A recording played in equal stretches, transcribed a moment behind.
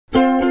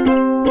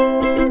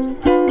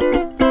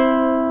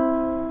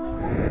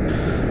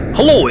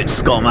Hello, it's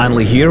Scott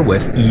Manley here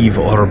with Eve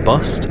or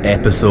Bust,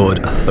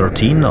 episode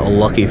 13,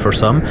 lucky for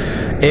some.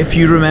 If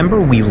you remember,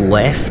 we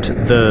left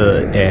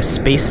the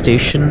space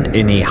station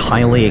in a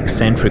highly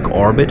eccentric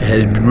orbit,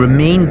 had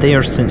remained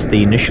there since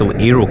the initial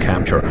aero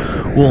capture.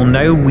 Well,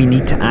 now we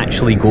need to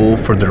actually go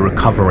for the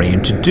recovery,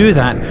 and to do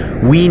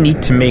that, we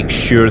need to make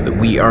sure that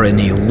we are in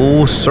a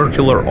low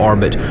circular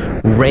orbit,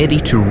 ready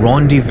to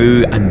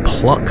rendezvous and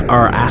pluck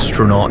our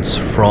astronauts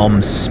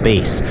from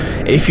space.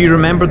 If you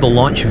remember, the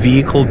launch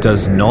vehicle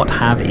does not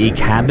have a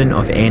cabin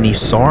of any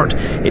sort.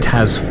 It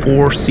has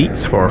 4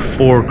 seats for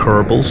 4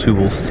 Kerbals who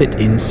will sit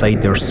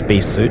inside their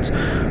spacesuits.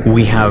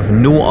 We have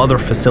no other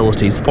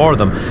facilities for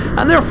them,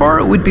 and therefore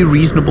it would be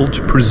reasonable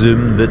to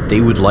presume that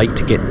they would like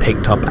to get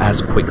picked up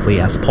as quickly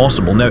as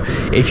possible. Now,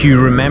 if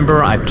you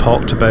remember, I've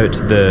talked about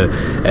the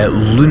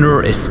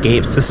Lunar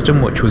Escape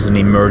System, which was an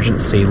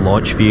emergency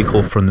launch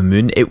vehicle from the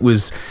moon.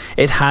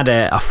 It had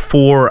a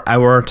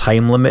 4-hour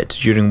time limit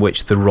during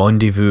which the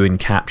rendezvous and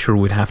capture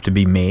would have to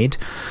be made.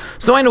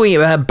 So anyway,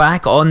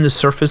 back on the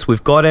surface,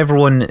 we've got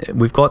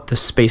the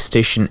space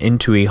station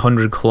into a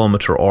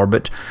 100-kilometer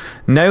orbit.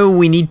 Now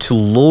we need to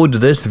load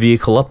this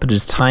vehicle up. It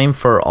is time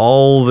for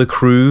all the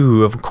crew,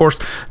 who have of course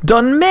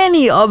done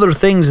many other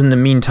things in the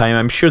meantime.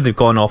 I'm sure they've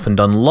gone off and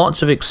done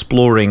lots of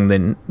exploring,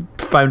 then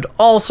found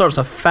all sorts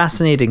of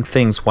fascinating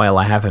things while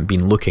I haven't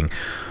been looking.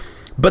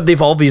 But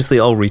they've obviously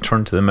all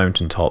returned to the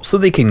mountaintop so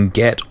they can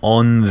get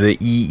on the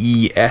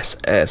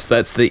EESS.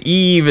 That's the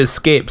Eve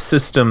Escape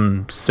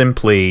System,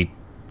 simply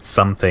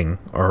something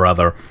or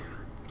other.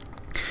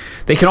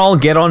 They can all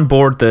get on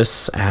board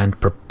this and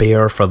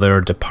prepare for their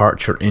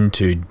departure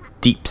into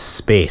deep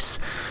space.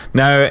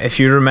 Now, if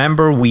you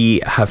remember,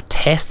 we have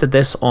tested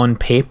this on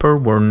paper.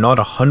 We're not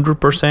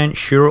 100%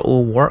 sure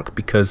it'll work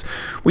because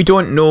we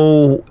don't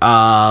know,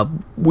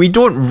 we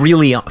don't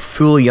really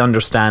fully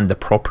understand the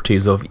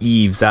properties of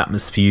Eve's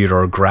atmosphere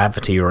or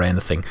gravity or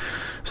anything.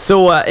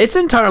 So it's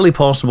entirely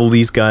possible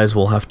these guys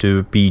will have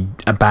to be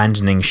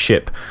abandoning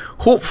ship,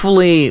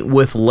 hopefully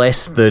with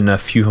less than a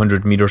few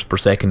hundred meters per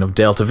second of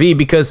delta V,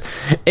 because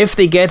if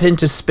they get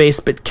into space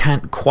but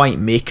can't quite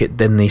make it,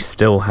 then they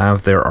still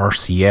have their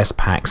RCS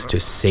packs to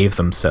save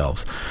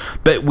themselves.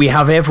 But we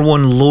have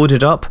everyone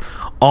loaded up,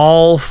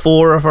 all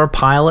 4 of our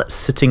pilots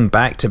sitting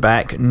back to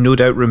back, no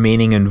doubt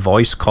remaining in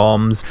voice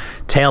comms,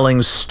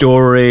 telling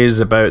stories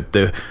about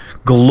the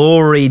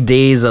glory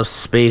days of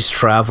space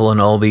travel and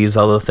all these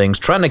other things,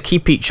 trying to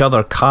keep each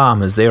other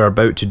calm as they're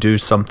about to do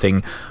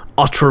something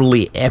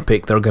utterly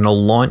epic. They're going to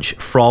launch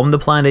from the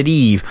planet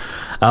Eve,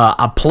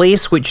 a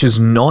place which is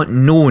not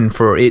known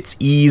for its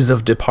ease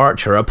of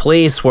departure, a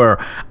place where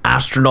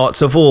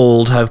astronauts of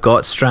old have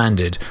got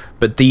stranded,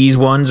 but these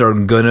ones are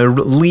going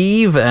to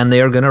leave and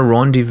they're going to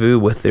rendezvous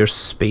with their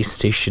space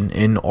station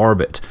in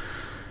orbit.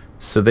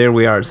 So there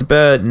we are. It's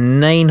about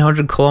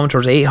 900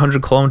 kilometers,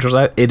 800 kilometers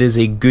out. It is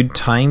a good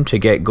time to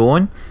get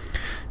going.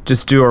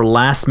 Just do our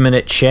last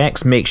minute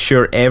checks, make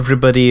sure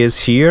everybody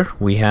is here.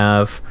 We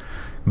have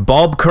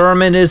Bob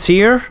Kerman is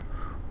here.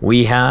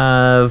 We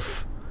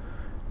have,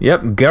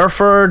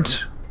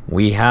 Gerford.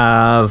 We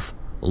have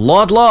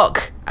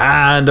Lodlock.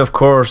 And of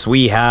course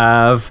we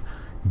have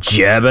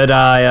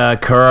Jebediah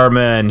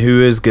Kerman,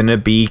 who is going to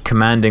be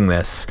commanding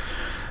this.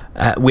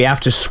 We have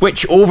to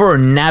switch over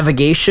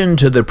navigation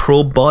to the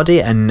probe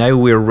body, and now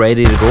we're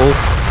ready to go.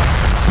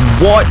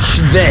 Watch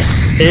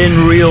this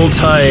in real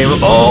time.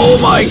 Oh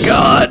my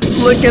god,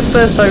 look at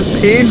this, how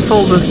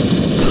painful the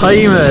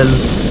time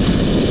is.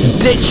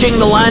 Ditching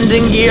the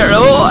landing gear.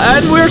 Oh,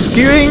 and we're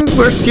skewing.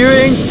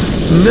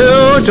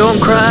 No, don't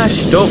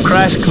crash.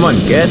 Come on,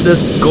 get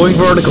this going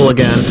vertical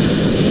again.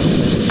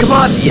 Come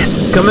on, yes,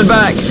 it's coming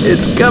back.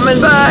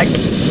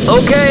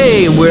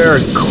 Okay, we're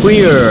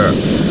clear.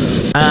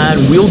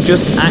 And we'll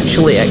just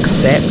actually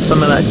accept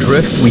some of that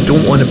drift. We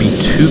don't want to be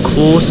too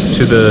close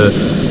to the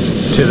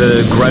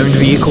ground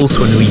vehicles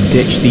when we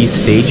ditch these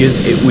stages.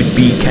 It would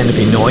be kind of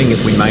annoying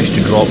if we managed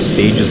to drop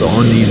stages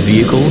on these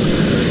vehicles.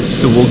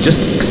 So we'll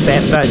just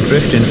accept that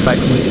drift. In fact,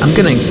 I'm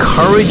going to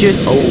encourage it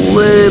a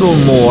little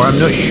more. I'm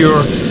not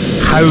sure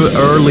how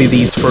early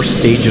these first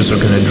stages are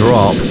going to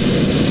drop.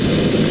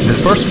 The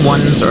first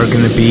ones are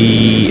going to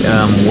be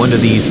one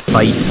of these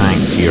side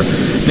tanks here.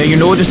 Now you're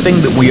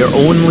noticing that we are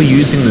only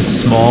using the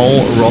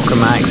small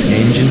Rockomax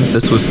engines.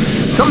 This was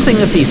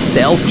something of a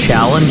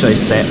self-challenge I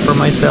set for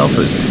myself.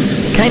 It was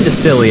kind of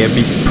silly. It'd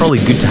be probably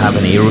good to have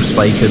an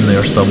aerospike in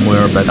there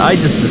somewhere, but I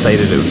just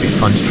decided it would be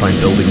fun to try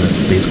building this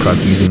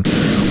spacecraft using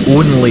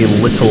only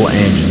little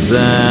engines.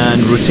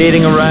 And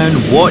rotating around,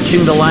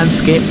 watching the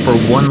landscape for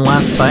one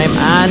last time,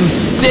 and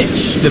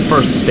ditch the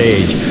first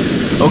stage.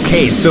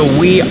 Okay, so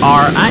we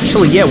are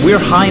actually, we're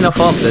high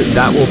enough up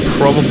that will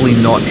probably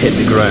not hit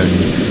the ground.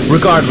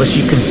 Regardless,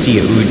 you can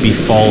see it would be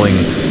falling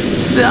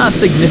a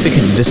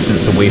significant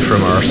distance away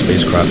from our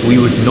spacecraft. We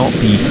would not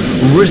be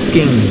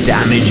risking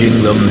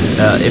damaging them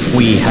if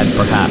we had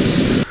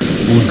perhaps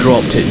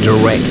dropped it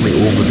directly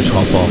over the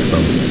top of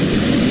them.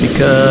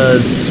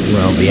 because,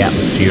 well, the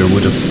atmosphere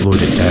would have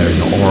slowed it down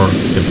or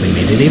simply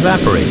made it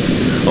evaporate.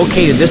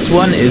 Okay, this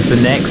one is the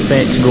next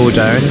set to go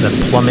down. The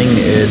plumbing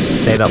is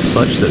set up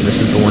such that this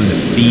is the one that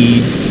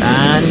feeds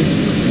and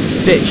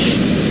ditch.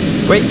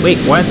 Wait,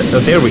 why is it? Oh,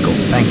 there we go.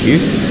 Thank you.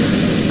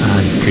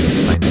 And couldn't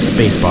find the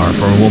spacebar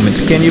for a moment.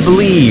 Can you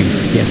believe?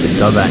 Yes, it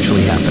does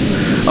actually happen.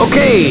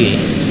 Okay.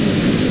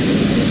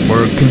 So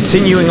we're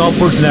continuing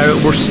upwards now.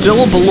 We're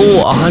still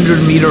below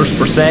 100 meters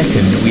per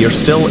second. We are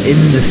still in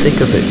the thick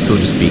of it, so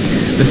to speak.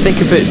 The thick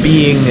of it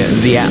being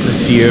the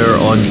atmosphere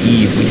on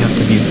Eve. We have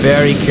to be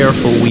very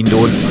careful we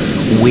don't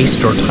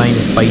waste our time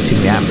fighting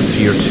the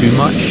atmosphere too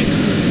much.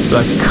 So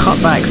I've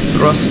cut back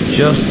thrust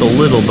just a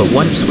little, but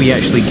once we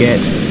actually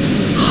get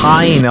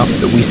high enough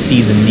that we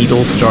see the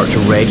needle start to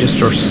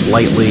register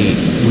slightly,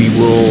 we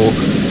will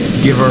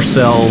give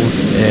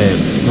ourselves,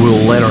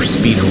 we'll let our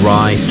speed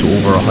rise to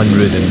over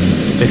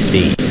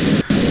 150.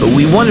 But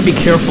we want to be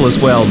careful as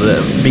well,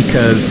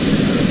 because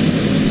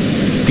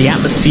the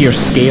atmosphere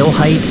scale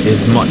height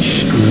is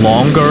much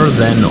longer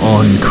than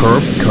on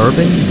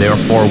Kerbin.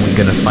 Therefore, we're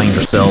going to find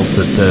ourselves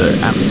that the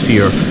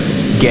atmosphere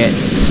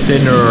gets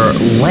thinner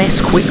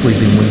less quickly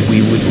than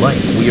we would like.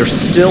 We are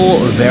still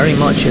very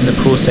much in the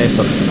process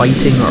of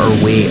fighting our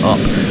way up.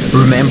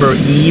 Remember,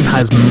 Eve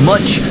has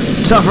much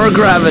tougher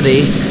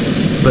gravity,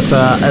 but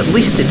at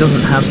least it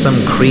doesn't have some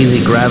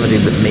crazy gravity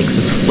that makes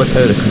us flip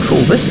out of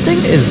control. This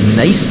thing is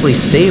nicely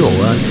stable.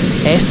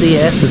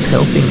 SAS is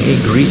helping a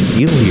great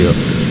deal here.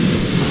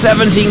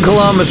 17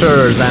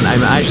 kilometers, and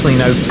I'm actually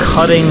now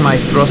cutting my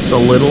thrust a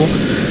little.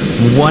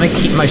 Want to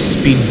keep my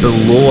speed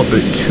below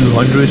about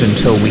 200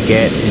 until we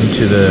get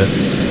into the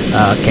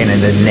kind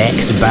of the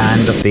next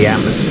band of the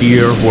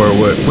atmosphere,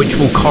 which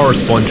will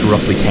correspond to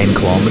roughly 10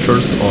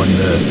 kilometers on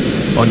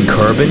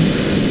Kerbin.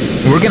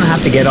 We're going to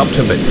have to get up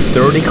to about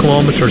 30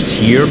 kilometers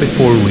here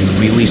before we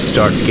really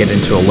start to get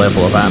into a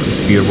level of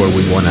atmosphere where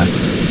we want to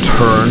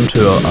turn to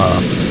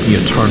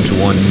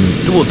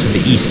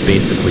the east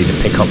basically to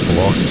pick up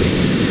velocity.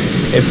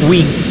 If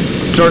we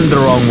turned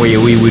the wrong way,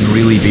 we would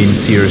really be in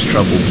serious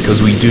trouble because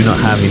we do not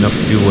have enough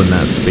fuel in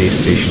that space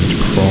station to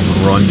perform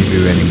a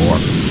rendezvous anymore.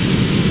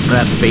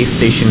 That space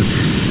station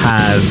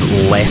has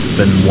less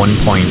than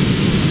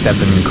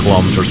 1.7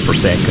 kilometers per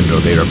second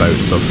or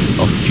thereabouts of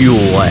fuel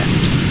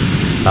left.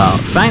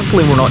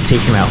 Thankfully, we're not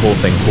taking that whole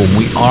thing home.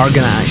 We are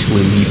going to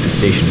actually leave the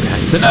station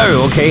behind. So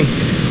now, okay,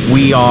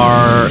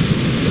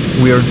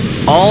 we're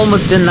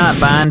almost in that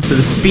band. So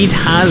the speed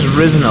has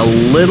risen a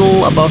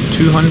little above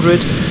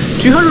 200.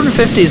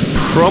 250 is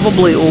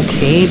probably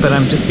okay, but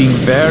I'm just being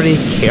very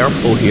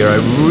careful here. I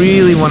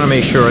really want to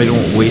make sure I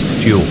don't waste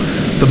fuel.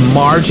 The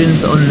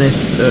margins on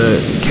this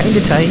kind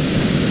of tight,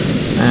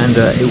 and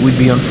it would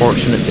be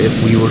unfortunate if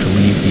we were to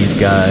leave these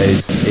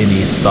guys in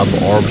a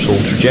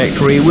suborbital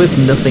trajectory with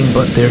nothing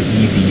but their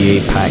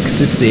EVA packs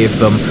to save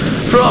them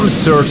from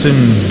certain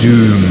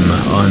doom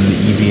on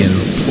the Evian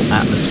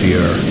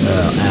atmosphere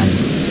and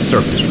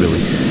surface,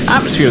 really.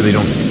 Atmosphere they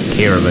don't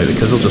care about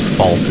because they'll just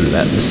fall through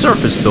that. The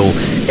surface, though,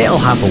 it'll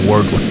have a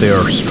word with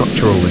their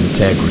structural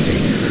integrity.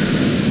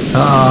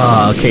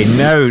 Okay,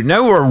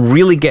 now we're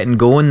really getting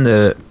going.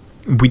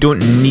 We don't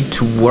need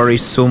to worry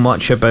so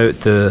much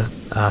about the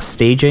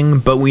staging,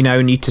 but we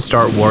now need to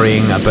start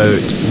worrying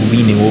about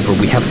leaning over.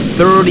 We have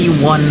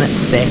 31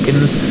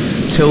 seconds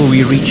till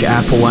we reach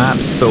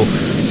Apoapс, so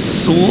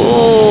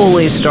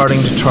slowly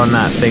starting to turn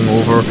that thing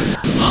over.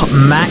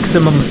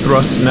 Maximum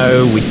thrust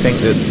now. We think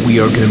that we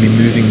are going to be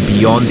moving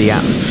beyond the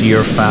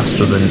atmosphere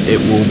faster than it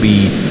will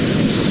be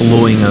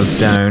slowing us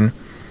down.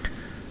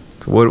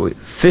 So what are we?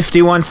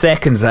 51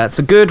 seconds, that's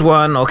a good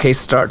one. Okay,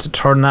 start to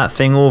turn that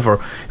thing over.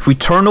 If we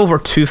turn over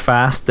too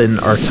fast, then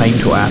our time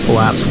to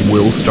Apoaps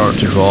will start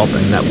to drop,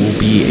 and that will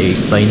be a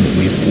sign that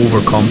we've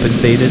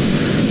overcompensated.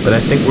 But I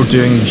think we're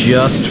doing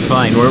just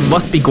fine. We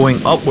must be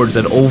going upwards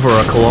at over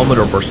a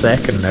kilometer per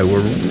second now.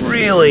 We're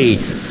really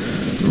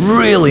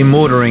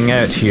motoring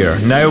out here.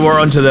 Now we're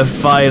onto the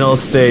final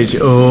stage.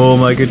 Oh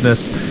my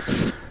goodness.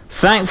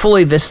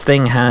 Thankfully, this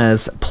thing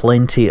has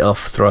plenty of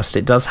thrust.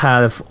 It does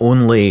have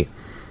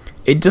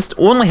It just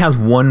only has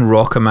one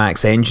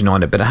Rockomax engine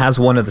on it, but it has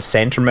one of the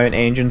center mount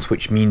engines,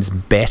 which means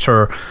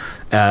better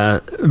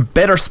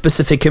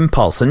specific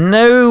impulse. And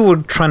now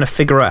we're trying to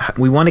figure out,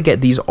 we want to get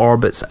these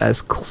orbits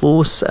as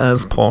close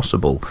as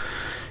possible.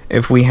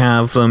 If we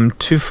have them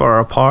too far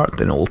apart,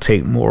 then it will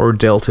take more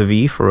delta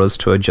V for us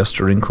to adjust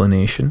our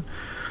inclination.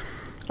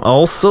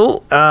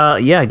 Also,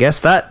 yeah, I guess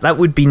that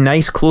would be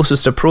nice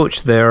closest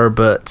approach there,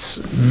 but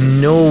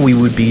no, we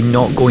would be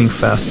not going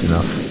fast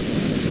enough.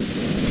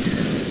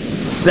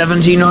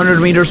 1700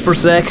 meters per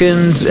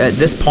second. At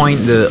this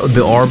point,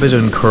 the orbit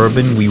on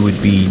Kerbin, we would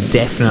be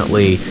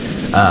definitely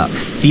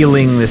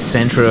feeling the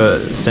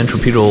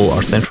centripetal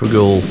or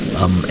centrifugal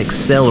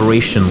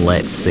acceleration,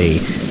 let's say,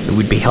 that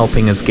would be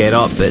helping us get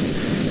up. But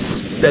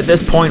at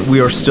this point,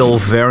 we are still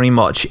very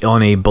much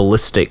on a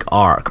ballistic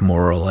arc,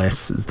 more or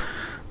less.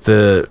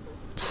 The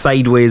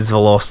sideways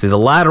velocity, the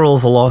lateral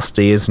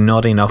velocity is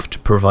not enough to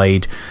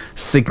provide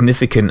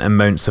significant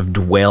amounts of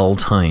dwell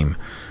time.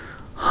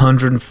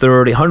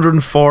 130,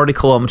 140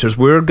 kilometers.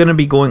 We're going to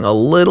be going a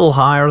little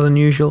higher than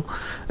usual.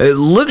 It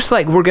looks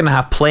like we're going to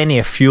have plenty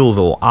of fuel,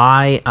 though.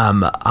 I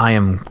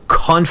am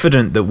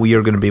confident that we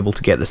are going to be able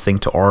to get this thing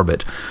to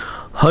orbit.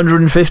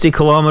 150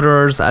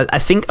 kilometers. I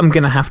think I'm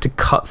going to have to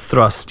cut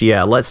thrust.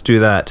 Yeah, let's do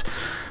that.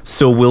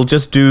 So we'll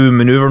just do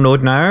maneuver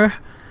node now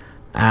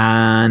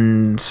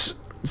and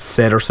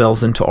set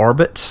ourselves into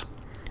orbit.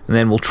 And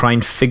then we'll try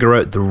and figure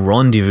out the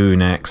rendezvous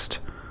next.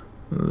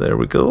 There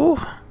we go.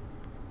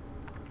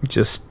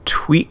 Just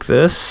tweak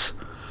this.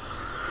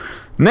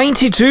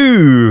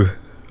 92!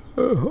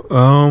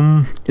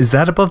 Is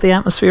that above the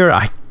atmosphere?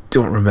 I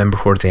don't remember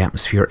where the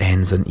atmosphere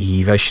ends on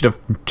Eve. I should have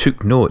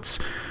took notes.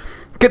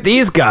 Look at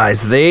these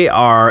guys. They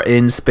are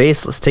in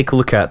space. Let's take a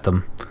look at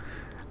them.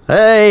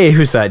 Hey,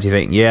 who's that, do you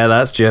think? Yeah,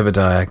 that's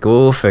Jebediah.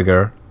 Go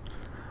figure.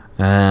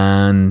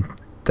 And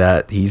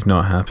that he's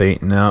not happy.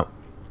 No.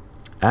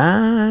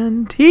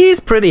 And he's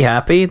pretty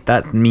happy.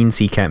 That means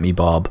he can't be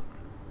Bob.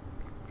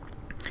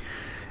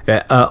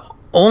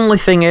 Only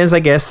thing is, I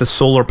guess the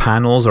solar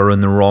panels are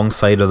on the wrong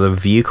side of the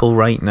vehicle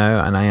right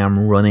now, and I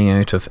am running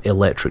out of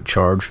electric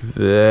charge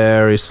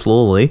very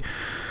slowly.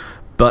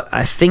 But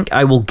I think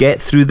I will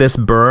get through this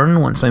burn.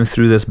 Once I'm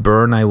through this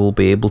burn, I will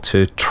be able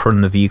to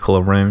turn the vehicle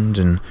around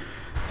and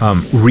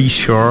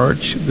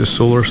recharge the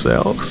solar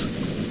cells.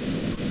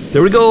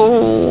 There we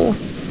go!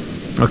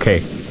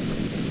 Okay.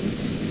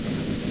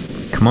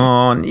 Come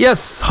on.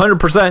 Yes,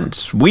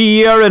 100%.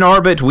 We are in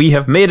orbit. We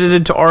have made it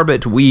into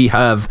orbit. We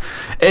have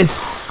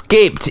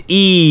escaped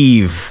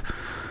Eve.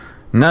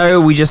 Now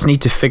we just need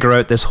to figure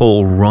out this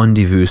whole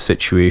rendezvous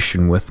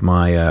situation with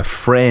my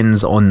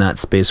friends on that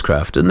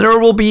spacecraft. And there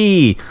will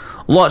be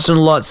lots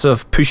and lots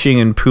of pushing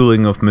and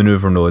pulling of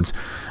maneuver nodes.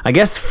 I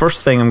guess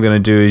first thing I'm going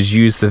to do is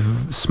use the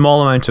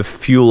small amount of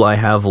fuel I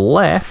have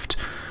left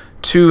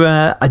to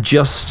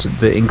adjust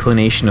the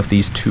inclination of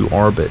these two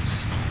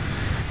orbits.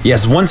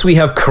 Yes, once we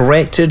have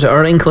corrected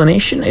our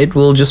inclination, it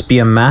will just be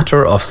a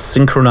matter of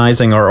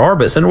synchronizing our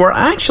orbits, and we're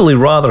actually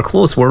rather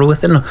close. We're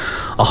within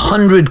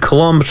 100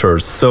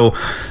 kilometers, so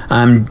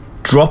I'm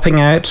dropping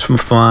out from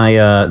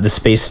the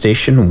space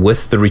station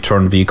with the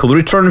return vehicle. The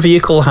return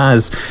vehicle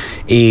has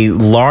a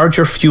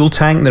larger fuel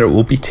tank that it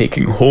will be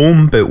taking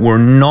home, but we're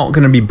not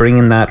going to be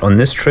bringing that on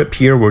this trip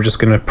here. We're just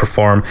going to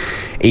perform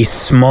a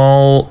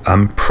small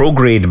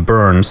prograde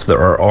burn so that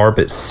our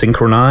orbits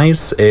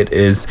synchronize. It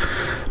is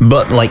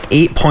but like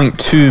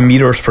 8.2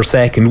 meters per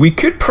second. We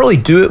could probably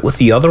do it with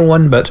the other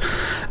one, but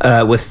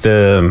with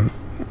the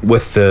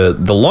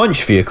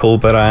launch vehicle,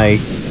 but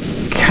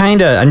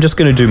I'm just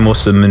going to do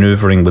most of the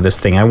maneuvering with this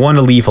thing. I want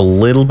to leave a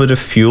little bit of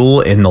fuel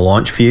in the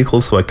launch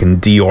vehicle so I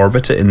can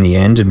deorbit it in the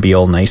end and be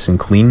all nice and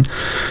clean.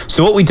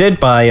 So what we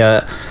did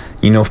by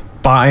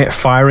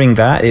firing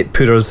that, it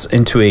put us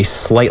into a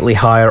slightly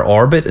higher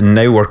orbit, and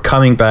now we're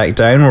coming back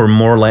down. We're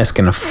more or less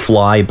going to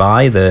fly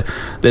by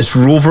this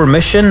rover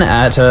mission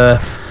at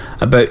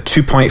about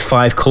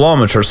 2.5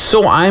 kilometers.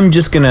 So I'm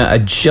just going to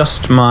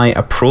adjust my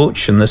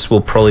approach, and this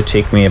will probably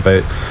take me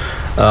about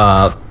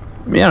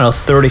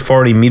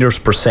 30-40 meters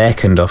per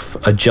second of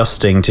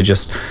adjusting to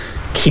just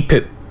keep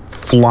it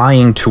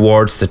flying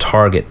towards the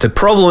target. The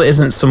problem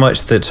isn't so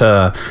much that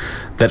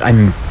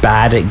I'm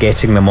bad at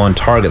getting them on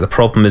target. The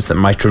problem is that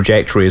my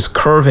trajectory is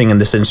curving,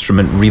 and this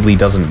instrument really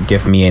doesn't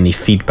give me any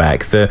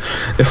feedback. The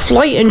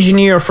flight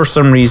engineer, for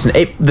some reason,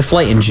 the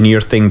flight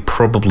engineer thing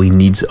probably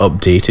needs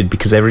updated,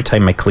 because every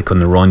time I click on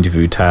the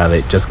rendezvous tab,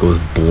 it just goes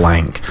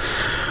blank.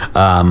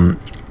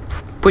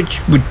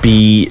 Which would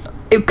be...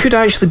 It could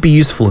actually be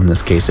useful in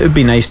this case. It would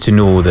be nice to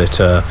know that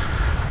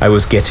I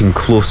was getting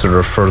closer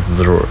or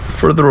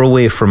further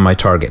away from my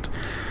target.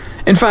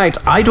 In fact,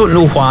 I don't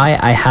know why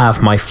I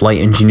have my flight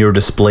engineer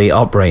display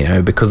up right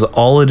now, because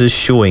all it is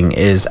showing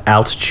is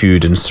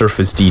altitude and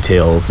surface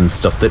details and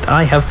stuff that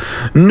I have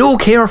no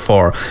care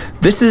for.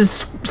 This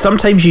is...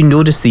 Sometimes you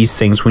notice these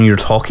things when you're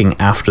talking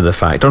after the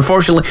fact.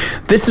 Unfortunately,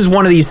 this is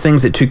one of these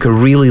things that took a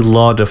really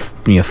lot of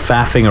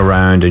faffing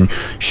around, and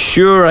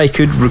sure, I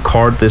could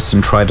record this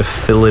and try to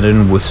fill it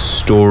in with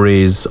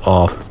stories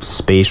of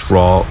space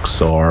rocks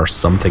or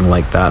something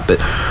like that, but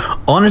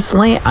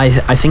honestly,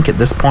 I think at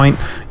this point,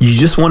 you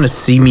just want to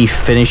see me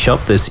finish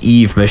up this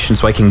Eve mission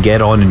so I can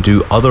get on and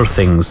do other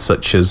things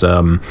such as, I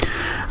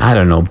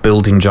don't know,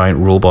 building giant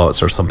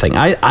robots or something.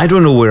 I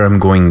don't know where I'm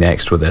going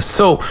next with this.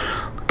 So,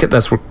 look at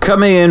this. We're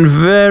coming in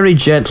very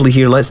gently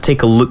here. Let's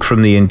take a look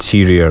from the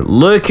interior.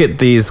 Look at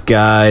these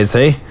guys,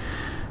 eh?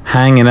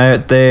 Hanging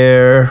out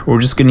there. We're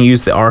just going to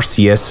use the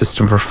RCS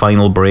system for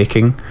final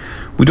braking.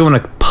 We don't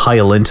want to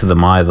pile into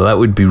them either. That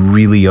would be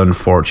really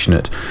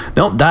unfortunate.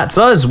 No, that's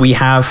us. We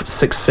have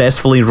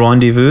successfully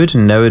rendezvoused,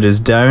 and now it is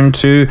down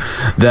to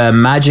the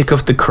magic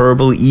of the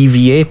Kerbal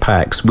EVA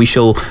packs. We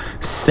shall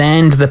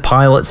send the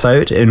pilots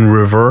out in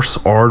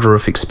reverse order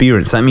of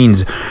experience. That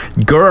means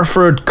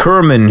Gerford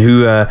Kerman,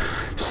 who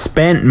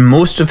spent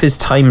most of his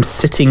time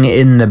sitting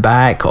in the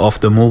back of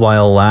the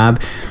mobile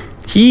lab,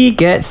 he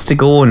gets to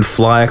go and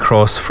fly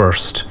across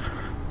first,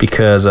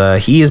 because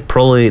he is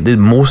probably the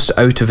most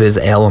out of his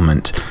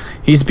element.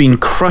 He's been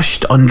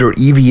crushed under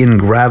Evian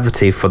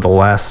gravity for the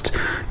last,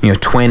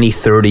 20,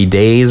 30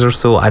 days or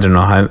so. I don't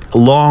know how.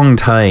 Long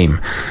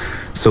time.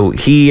 So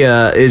he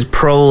is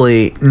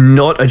probably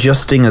not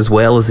adjusting as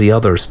well as the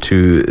others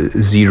to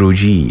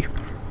 0G.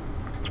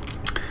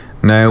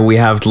 Now we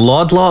have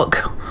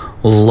Lodlock.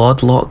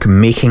 Lodlock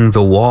making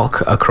the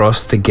walk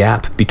across the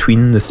gap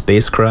between the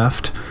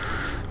spacecraft.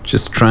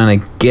 Just trying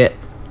to get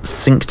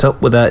synced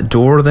up with that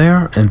door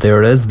there, and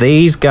there it is.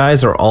 These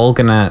guys are all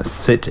gonna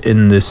sit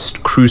in this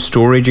crew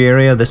storage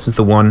area. This is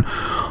the one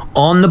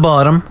on the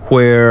bottom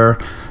where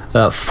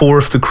 4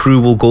 of the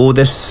crew will go.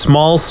 This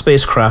small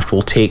spacecraft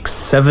will take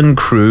 7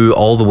 crew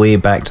all the way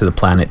back to the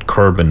planet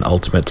Kerbin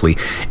ultimately.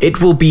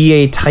 It will be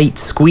a tight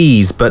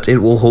squeeze, but it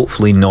will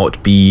hopefully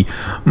not be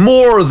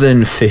more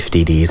than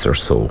 50 days or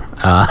so.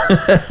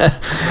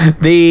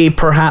 They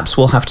perhaps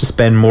will have to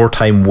spend more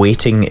time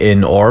waiting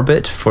in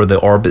orbit for the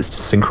orbits to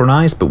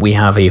synchronize, but we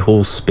have a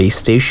whole space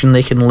station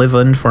they can live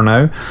in for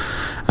now.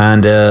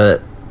 And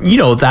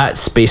that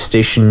space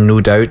station no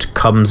doubt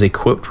comes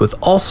equipped with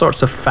all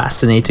sorts of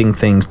fascinating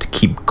things to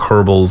keep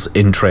Kerbals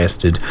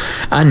interested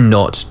and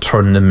not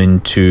turn them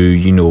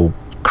into,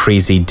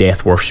 crazy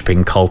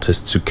death-worshipping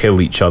cultists who kill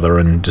each other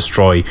and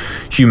destroy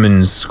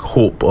humans'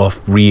 hope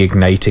of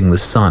reigniting the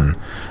sun.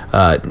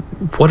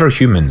 What are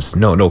humans?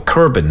 No,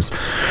 Kerbins.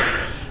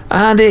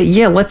 And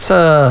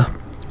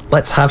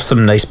let's have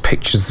some nice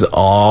pictures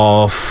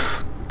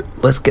of...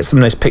 Let's get some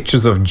nice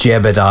pictures of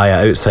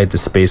Jebediah outside the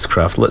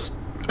spacecraft. Let's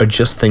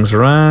adjust things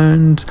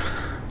around.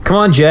 Come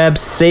on, Jeb,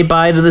 say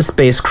bye to the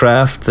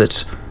spacecraft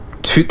that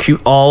took you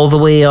all the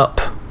way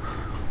up.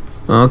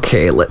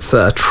 Okay, let's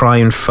try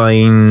and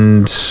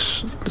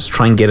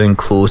get in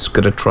close.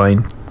 Gotta try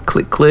and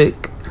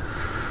click.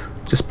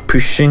 Just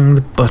pushing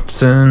the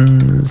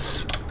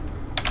buttons.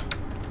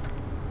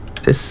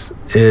 This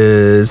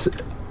is...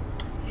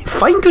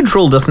 Fine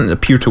control doesn't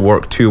appear to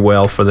work too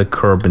well for the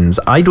Kerbins.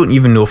 I don't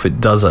even know if it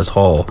does at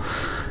all.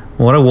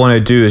 What I want to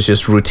do is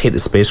just rotate the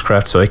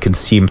spacecraft so I can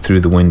see him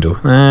through the window.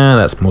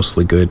 That's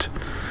mostly good.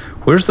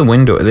 Where's the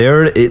window?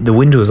 There, the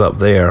window's up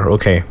there.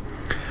 Okay.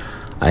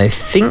 I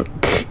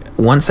think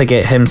once I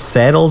get him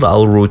settled,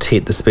 I'll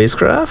rotate the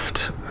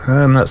spacecraft.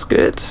 And that's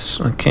good.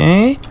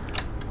 Okay.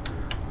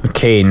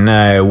 Okay,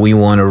 now we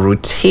want to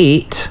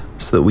rotate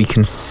so that we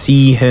can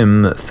see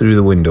him through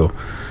the window.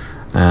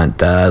 And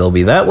that'll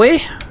be that way.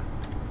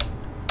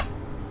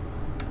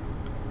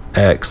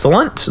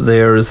 Excellent.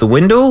 There is the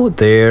window.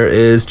 There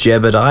is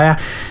Jebediah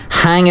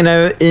hanging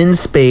out in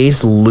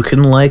space,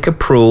 looking like a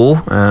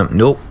pro.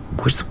 Nope.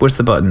 Where's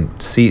the button?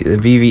 See the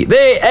VV.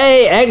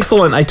 Hey,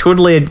 excellent. I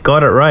totally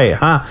got it right,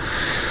 huh?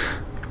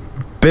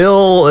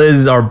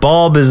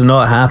 Bob is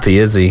not happy,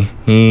 is he?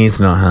 He's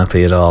not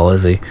happy at all,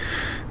 is he?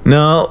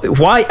 No.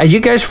 Why are you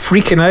guys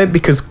freaking out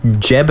because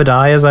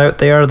Jebediah's out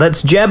there?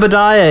 That's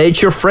Jebediah.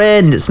 It's your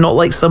friend. It's not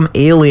like some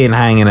alien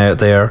hanging out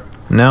there.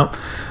 No.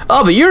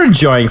 Oh, but you're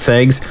enjoying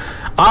things.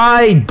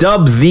 I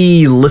dub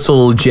thee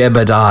little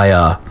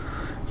Jebediah.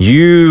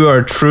 You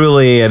are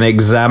truly an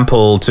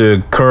example to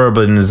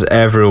Kerbins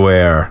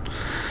everywhere.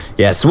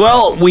 Yes,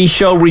 well, we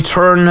shall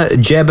return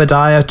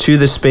Jebediah to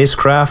the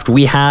spacecraft.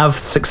 We have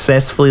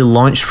successfully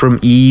launched from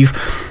Eve.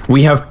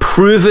 We have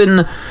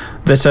proven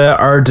that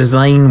our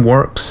design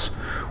works.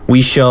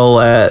 We shall,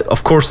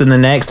 of course, in the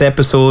next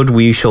episode,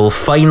 we shall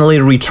finally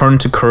return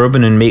to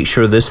Kerbin and make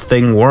sure this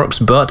thing works.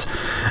 But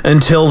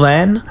until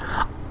then,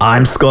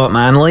 I'm Scott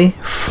Manley.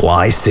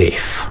 Fly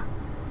safe.